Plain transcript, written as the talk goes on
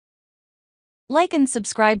Like and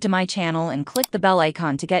subscribe to my channel and click the bell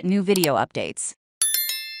icon to get new video updates.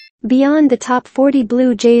 Beyond the top 40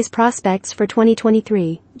 Blue Jays prospects for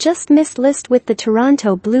 2023, just missed list with the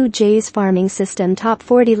Toronto Blue Jays farming system top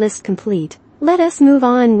 40 list complete. Let us move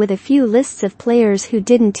on with a few lists of players who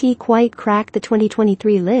didn't quite crack the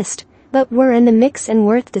 2023 list, but were in the mix and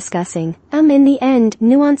worth discussing. In the end,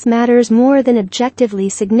 nuance matters more than objectively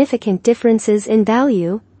significant differences in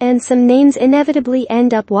value, and some names inevitably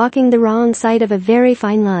end up walking the wrong side of a very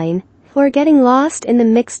fine line, or getting lost in the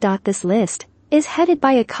mix. This list is headed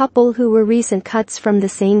by a couple who were recent cuts from the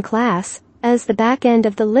same class as the back end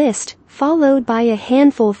of the list, followed by a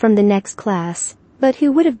handful from the next class, but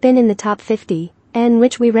who would have been in the top 50, and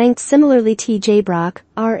which we ranked similarly. T.J. Brock,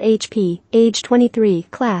 RHP, age 23,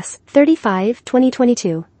 class 35,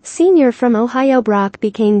 2022. Senior from Ohio. Brock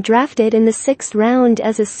became drafted in the 6th round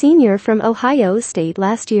as a senior from Ohio State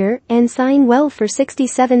last year and signed well for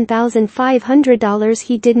 $67,500.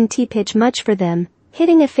 He didn't pitch much for them,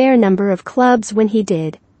 hitting a fair number of clubs when he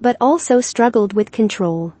did, but also struggled with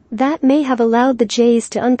control. That may have allowed the Jays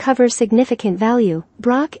to uncover significant value.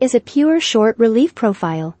 Brock is a pure short relief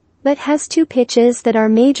profile, but has two pitches that are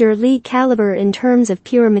major league caliber in terms of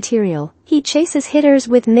pure material. He chases hitters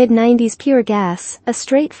with mid-90s pure gas, a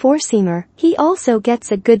straight four-seamer. He also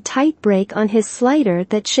gets a good tight break on his slider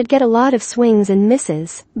that should get a lot of swings and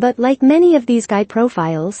misses. But like many of these guy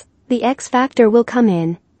profiles, the X factor will come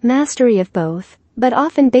in mastery of both, but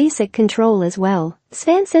often basic control as well.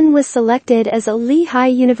 Svanson was selected as a Lehigh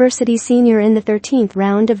University senior in the 13th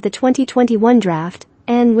round of the 2021 draft,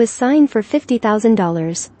 and was signed for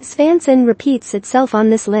 $50,000. Svanson repeats itself on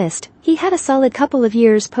this list. He had a solid couple of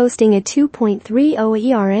years, posting a 2.30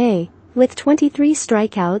 ERA, with 23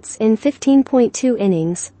 strikeouts in 15.2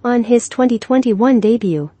 innings. On his 2021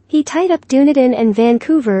 debut, he tied up Dunedin and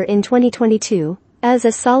Vancouver in 2022, as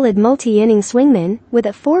a solid multi-inning swingman, with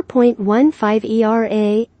a 4.15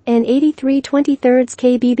 ERA and 83 23/3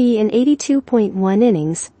 KBB in 82.1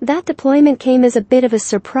 innings. That deployment came as a bit of a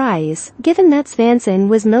surprise, given that Svanson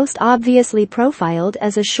was most obviously profiled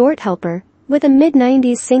as a short helper, with a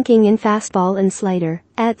mid-90s sinking in fastball and slider.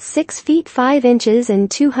 At 6 feet 5 inches and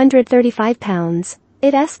 235 pounds,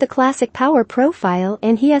 it's the classic power profile,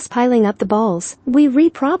 and he is piling up the balls.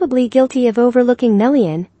 Probably guilty of overlooking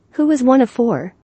Melean, who was one of 4